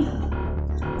Ronnie.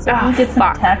 So Oh, he gets an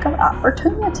fuck. attack of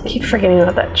opportunity. Keep forgetting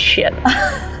about that shit.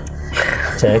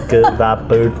 Attack of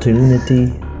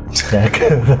opportunity. Attack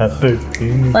of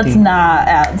opportunity. Let's not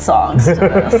add songs to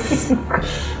this.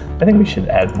 I think we should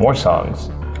add more songs.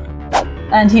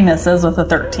 And he misses with a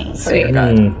 13. So you're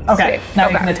good. Okay, now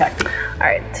you can attack.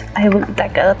 Alright, I will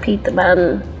attack a peat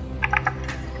man.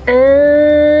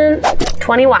 And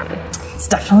 21. It's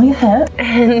definitely a hit.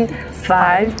 And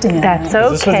 5. damage. That's okay.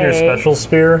 Is this with your special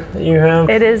spear that you have?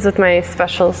 It is with my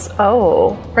specials.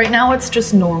 Oh. Right now it's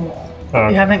just normal.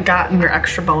 You haven't gotten your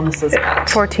extra bonuses yet.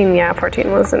 14, yeah,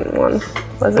 14 wasn't one.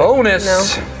 Was it?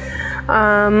 Bonus.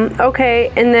 No.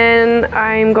 Okay, and then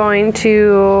I'm going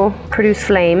to produce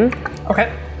flame.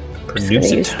 Okay. Produce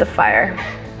Use it. the fire.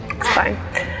 It's fine.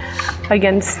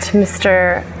 Against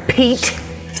Mr. Pete.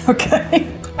 Okay.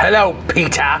 Hello,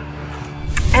 Peter.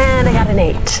 And I got an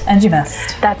 8. And you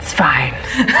missed. That's fine.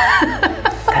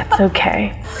 That's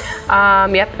okay.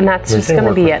 Yep, and that's just can gonna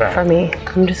work be with it that. for me.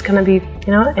 I'm just gonna be, you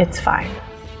know, it's fine.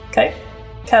 Okay.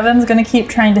 Kevin's gonna keep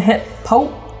trying to hit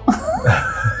Pope.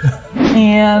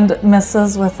 And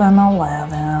misses with an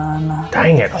 11.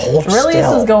 Dang it, hold Aurelius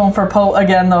still. is going for Pope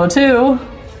again though too.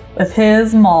 With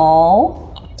his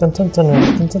maul. Dun, dun, dun,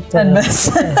 dun, dun, dun, And dun.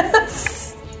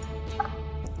 misses.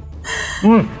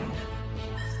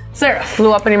 Sarah.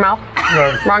 Flew up in your mouth.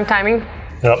 No. Wrong timing.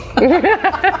 Yep.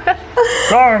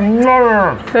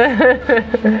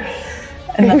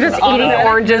 And then Just eating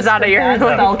oranges out of your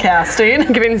spell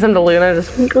casting. Giving some to Luna.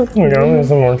 Just There you go. There's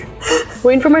some orange.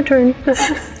 waiting for my turn.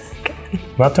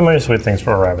 Not too many sweet things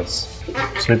for rabbits.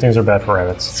 Sweet things are bad for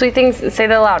rabbits. Sweet things, say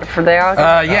that loud for they all.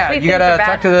 Yeah, Sweet you things gotta are bad.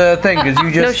 talk to the thing because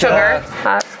you just No sugar.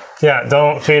 Yeah,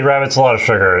 don't feed rabbits a lot of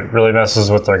sugar. It really messes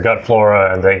with their gut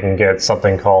flora, and they can get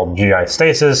something called GI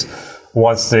stasis.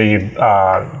 Once the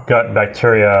gut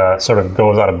bacteria sort of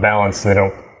goes out of balance, and they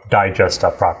don't digest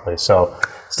stuff properly. So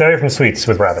stay away from sweets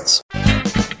with rabbits.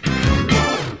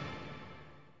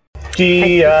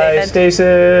 GI David.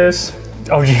 stasis.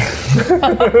 Oh, gee.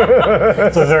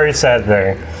 It's a very sad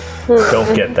thing.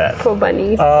 Don't get that. Poor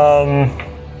bunnies.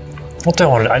 What do I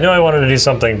want to do? I know I wanted to do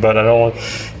something, but I don't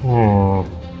want...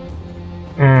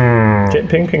 Get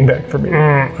Ping Ping back for me.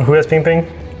 Who has Ping Ping?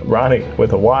 Ronnie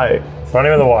with a Y. Ronnie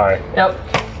with a Y. Yep.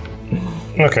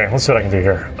 Okay, let's see what I can do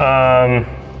here.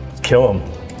 Kill him.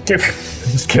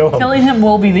 Just kill him. Killing him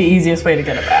will be the easiest way to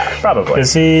get it back. Probably.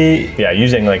 Is he... Yeah,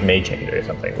 using like Mage Hand or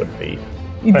something would be.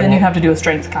 Then you have to do a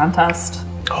strength contest.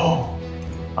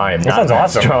 I am sounds not that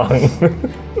awesome. strong.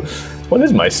 What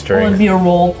is my Well, it'd strength? be a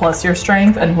roll plus your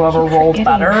strength, and whoever rolls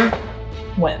better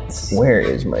wins. Where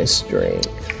is my strength?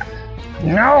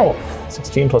 No!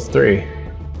 16 plus 3.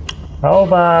 How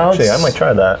about... Actually, I might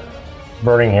try that.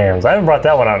 Burning Hands. I haven't brought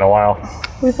that one out in a while.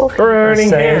 Burning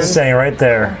It's staying right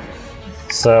there.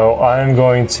 So I'm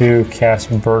going to cast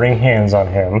Burning Hands on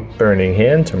him. Burning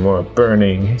Hands or more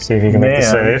burning? See if he can make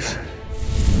the Man. save.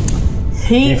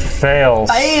 He He fails.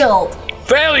 failed.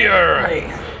 failure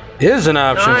is an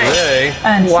option Nice. today.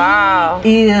 And Wow.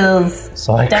 he is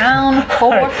So I down for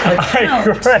the I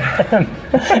count. grab him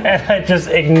and I just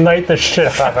ignite the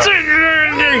shit out of him.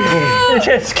 It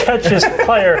just catches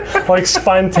fire like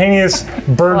spontaneous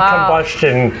bird Wow.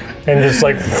 combustion and just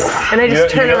like And I just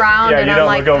turn around Yeah, and you I'm don't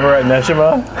like, look over at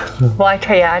Neshima. well, I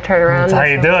turn around. that's how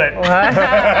you do it. I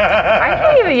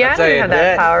can't even, yeah, I how don't you have do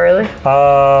that it. power, really.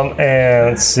 And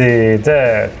let's see.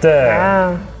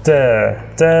 Wow.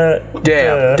 Dab,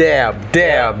 dab,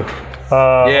 dab.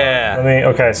 Yeah. Let me,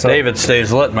 okay, so David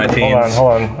stays lit, my teens.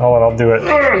 hold on, I'll do it.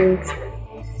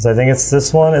 So I think it's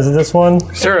this one. Is it this one?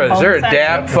 Sarah, is there a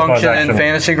dab function in action.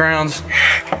 Fantasy Grounds?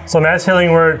 So mass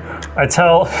healing word. I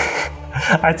tell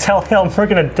him we're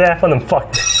gonna dap on them.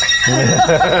 Fuck. They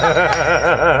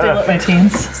let my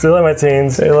teens. Still at my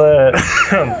teens. And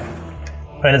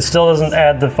it still doesn't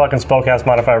add the fucking spellcast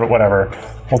modifier, but whatever.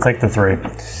 We'll take the 3.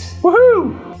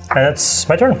 Woohoo! And that's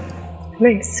my turn.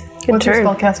 Nice. Good What's your turn.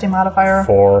 spellcasting modifier?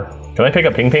 4. Can I pick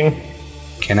up Ping Ping?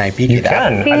 Can I beat You it out?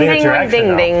 can. Ding, I think it's ding, your ring, action ding,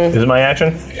 now. ding. Is it my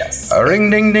action? A ring,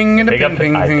 ding, ding, and a Pick up, ping,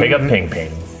 ping, I ping. pick up Ping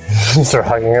Ping. Start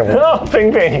hugging him. Oh,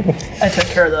 Ping Ping! I took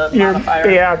care of the modifier.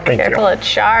 Yeah, Thank you. Careful, it's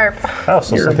sharp. Oh,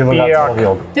 so some people got yuck. full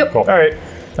healed. Yep. Cool. All right,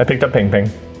 I picked up Ping Ping.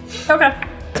 Okay.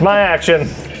 It's my action.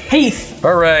 Heath.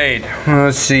 All right,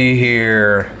 let's see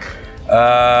here.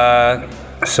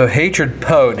 So Hatred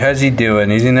Pote, how's he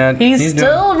doing? Is he not? He's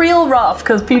still real rough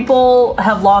because people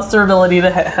have lost their ability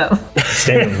to hit him.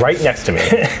 Standing right next to me.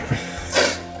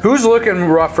 Who's looking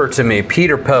rougher to me, Pete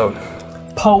or Pote?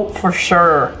 Pope for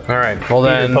sure. All right, well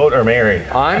Either then Pote or Mary.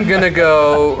 I'm gonna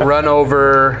go run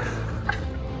over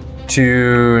to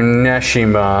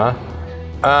Neshima.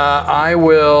 I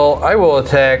will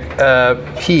attack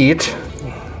Pete.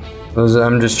 'Cause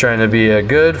I'm just trying to be a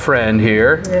good friend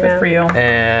here. Good for you.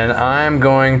 And I'm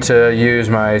going to use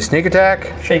my sneak attack.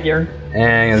 Figure.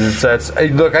 And that's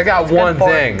look, I got one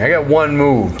thing. I got one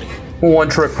move. One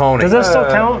trick pony. Does that still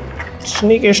count?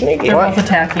 Sneaky, sneaky. They're both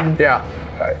attacking Yeah.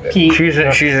 Pete. She's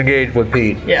engaged with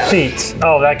Pete. Yeah. Pete.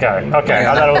 Oh, that guy. Okay,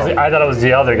 I thought it was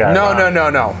the other guy. No.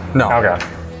 Okay.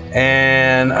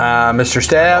 And Mr.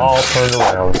 Stab. All turned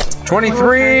around.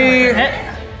 23.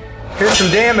 Here's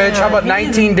some damage. How about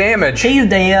 19 damage? He's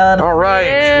dead. All right.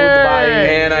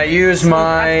 Yay. And I use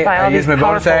my By all these bonus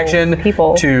powerful action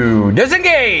people. to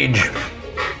disengage.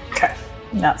 Okay.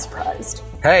 Not surprised.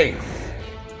 Hey,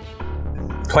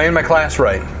 playing my class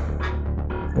right.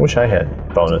 Wish I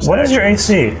had bonus. What is your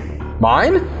AC?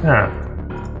 Mine? Yeah.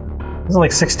 Is it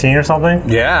like 16 or something?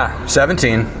 Yeah,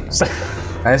 17. I have some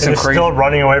You're crazy. still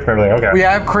running away from everything. Okay. We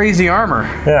have crazy armor.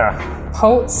 Yeah.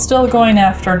 Pote's still going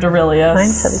after Dorilius.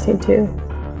 Mine's 17 too.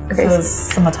 This is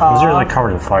Scimitar. These are like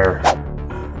covered in fire.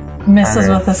 Misses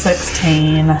with a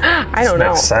 16. I don't know.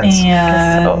 Makes sense.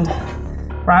 And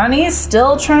Ronnie's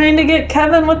still trying to get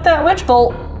Kevin with that witch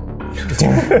bolt.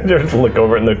 Just look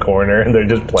over in the corner and they're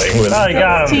just playing with Oh, it. you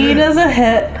got him. 16 is a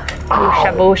hit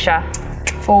Boosha, boosha.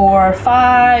 for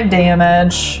 5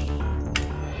 damage.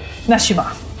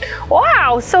 Neshima.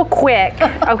 Wow, so quick.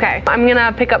 Okay, I'm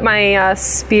gonna pick up my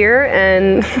spear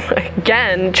and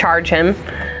again charge him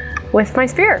with my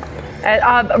spear.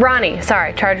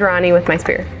 Charge Ronnie with my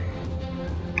spear.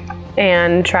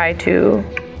 And try to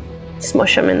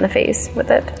smush him in the face with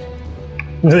it.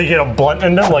 Do you get a blunt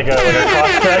in them like a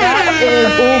cross check? That is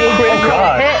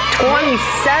critical hit,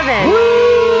 27.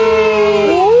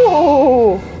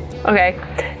 Ooh. Okay,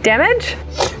 damage?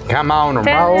 Come on,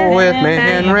 roll with me,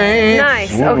 Henry.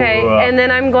 Nice, okay, and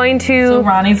then I'm going So to,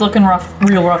 Ronnie's looking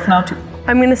real rough now too.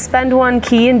 I'm gonna spend 1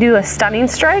 key and do a stunning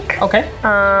strike. Okay.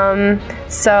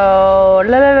 So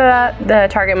the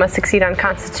target must succeed on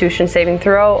Constitution saving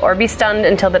throw or be stunned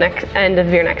until the end of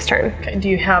your next turn. Okay. Do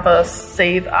you have a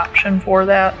save option for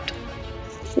that?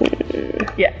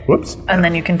 Yeah. Whoops. And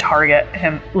then you can target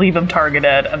him, leave him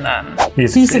targeted, and then He he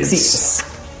succeeds. succeeds.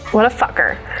 What a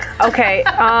fucker. Okay.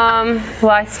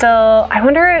 Well, I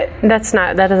wonder. That's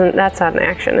not an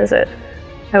action, is it?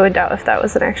 I would doubt if that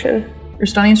was an action. Your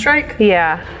stunning strike?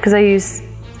 Yeah, because I use.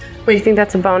 Wait, you think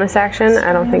that's a bonus action?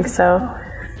 I don't think so.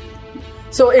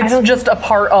 So it's just a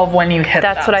part of when you hit.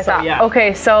 That's them, what I so thought. Yeah.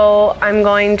 Okay, so I'm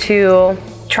going to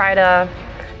try to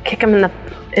kick him in the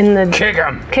Kick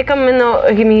him.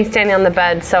 he's standing on the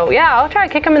bed. So yeah, I'll try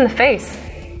to kick him in the face.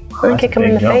 I'm gonna kick him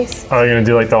in the face. Are you gonna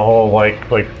do like the whole like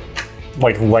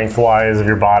lengthwise of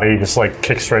your body, just like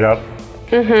kick straight up?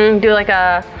 Do like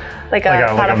a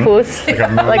patafus,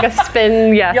 like a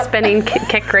spin, spinning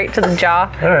kick right to the jaw.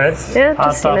 All right. Yeah,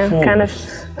 just kind of.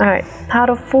 All right,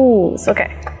 patafus.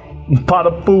 Okay,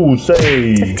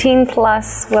 Say. 15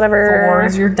 plus whatever. 4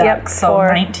 is your dex, Yep, so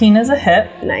 4. 19 is a hit.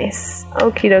 Nice.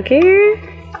 Okie dokie.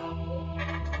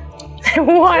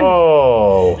 1.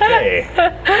 Oh, okay.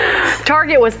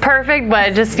 Target was perfect,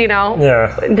 but just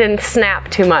Yeah. didn't snap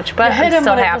too much. But Hit I'm him,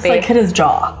 still but it happy. just like hit his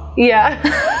jaw. Yeah,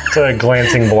 It's a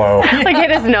glancing blow. like hit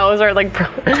his nose or like.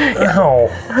 Oh.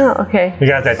 Oh, okay. You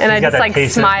got that. And you I got just that like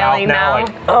taste in his mouth smiling now.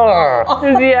 Like,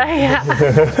 oh.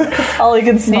 Yeah. All he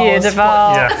can smell is Beautiful.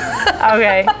 Yeah.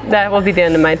 Okay, that will be the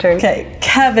end of my turn. Okay,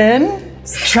 Kevin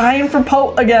is trying for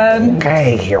Poe again.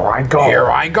 Okay, here I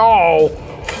go.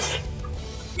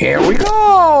 Here we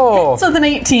go. So then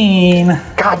 18.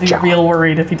 I'll Gotcha. be real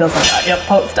worried if he doesn't die. Yep,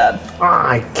 Poe's dead.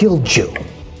 I killed you.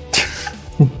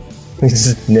 He's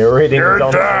just narrating. You're his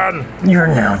own- done. You're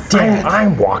now dead.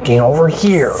 I'm walking over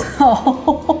here.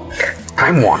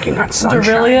 I'm walking on sunshine.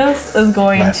 Derilius is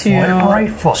going to right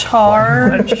foot.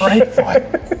 charge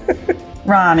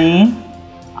Ronnie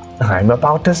I'm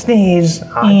about to sneeze.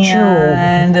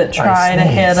 and try to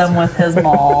hit him with his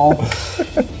maul.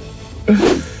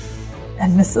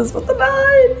 And misses with the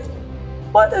 9.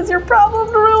 What is your problem,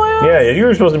 Derilius? Yeah, you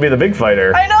were supposed to be the big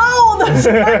fighter. I know! That's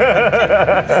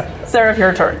right. Seraph,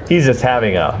 your turn. He's just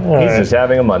having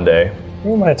a Monday.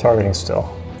 Who am I targeting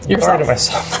still? Yourself. Targeting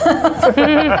myself.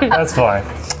 That's fine.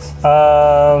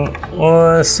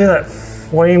 Well, let's see, that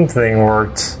flame thing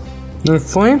worked The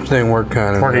flame thing worked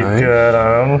kind of pretty nice. good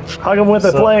on him. Hug him with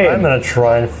a So flame. I'm gonna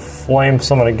try and flame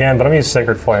someone again, but I'm gonna use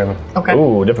Sacred Flame Okay.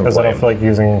 Ooh, different because I flame. don't feel like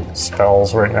using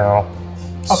spells right now.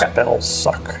 Okay. Spells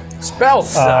suck. Spell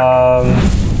suck.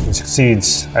 He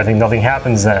succeeds. I think nothing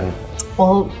happens then.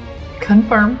 Well,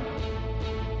 confirm.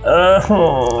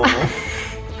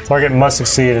 Target must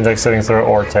succeed in dex saving throw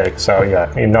or take. So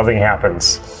yeah, nothing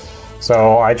happens.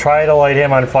 So I try to light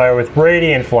him on fire with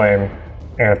Radiant Flame,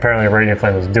 and apparently Radiant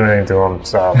Flame doesn't do anything to him.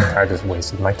 So I just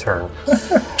wasted my turn,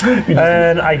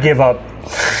 and I give up.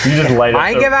 You just light up.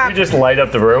 I give up. You just light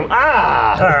up the room.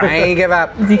 Ah! I ain't give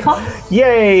up. Decon?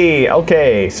 Yay!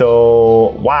 Okay, so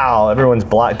wow, everyone's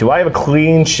blocked. Do I have a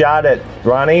clean shot at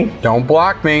Ronnie? Don't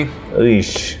block me.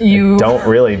 Eesh. You- don't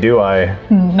really, do I?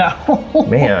 No.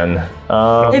 Man.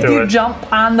 If do you it.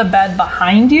 jump on the bed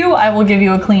behind you, I will give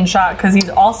you a clean shot because he's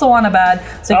also on a bed.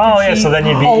 So you Oh, can yeah, so then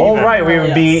you'd be Oh, even. right, we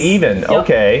would be Yes. even.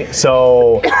 Okay,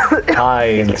 so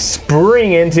I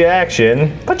spring into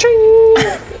action. Pa-ching!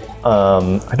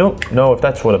 I don't know if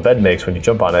that's what a bed makes when you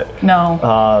jump on it. No.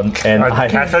 And The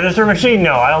cash register machine?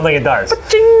 No, I don't think it does.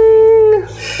 Ching!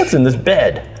 What's in this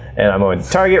bed? And I'm going to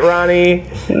target Ronnie,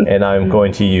 and I'm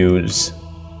going to use.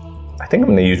 I think I'm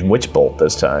going to use Witch Bolt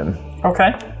this time.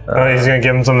 Okay. He's gonna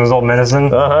give him some of his old medicine.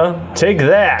 Take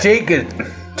that. Take it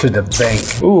to the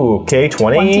bank. Ooh, okay,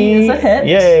 20. 20 is a hit.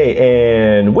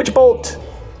 Yay, and Witch Bolt.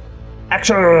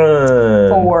 Action.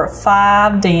 For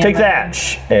 5 damage. Take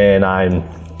that. And I'm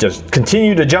just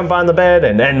continue to jump on the bed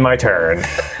and end my turn.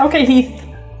 Okay, Heath.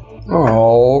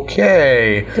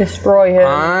 Okay. Destroy him.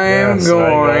 I'm Yes, I got a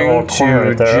going little corner to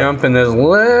right there. jump in this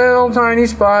little tiny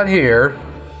spot here.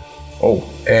 Oh,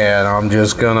 And I'm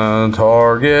just gonna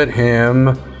target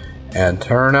him and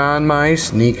turn on my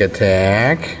sneak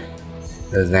attack.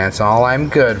 'Cause that's all I'm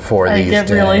good for I these get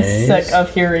days. really sick of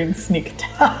hearing sneak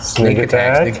attack. Sneak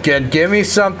attack. Give me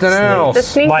something The else.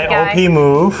 sneaky My guy. OP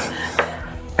move.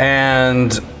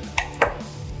 And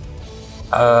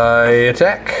I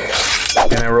attack.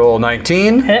 And I roll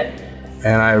 19. Hit.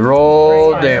 And I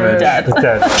roll damage. Dead.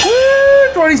 Dead.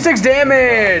 26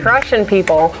 damage. Crushing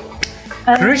people.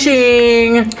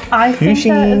 Crushing. I think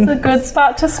that is a good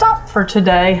spot to stop for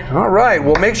today. All right.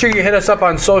 Well, make sure you hit us up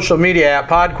on social media at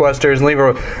Podquesters and leave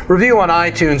a review on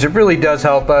iTunes. It really does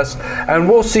help us. And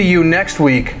we'll see you next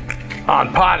week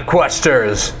on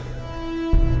Podquesters.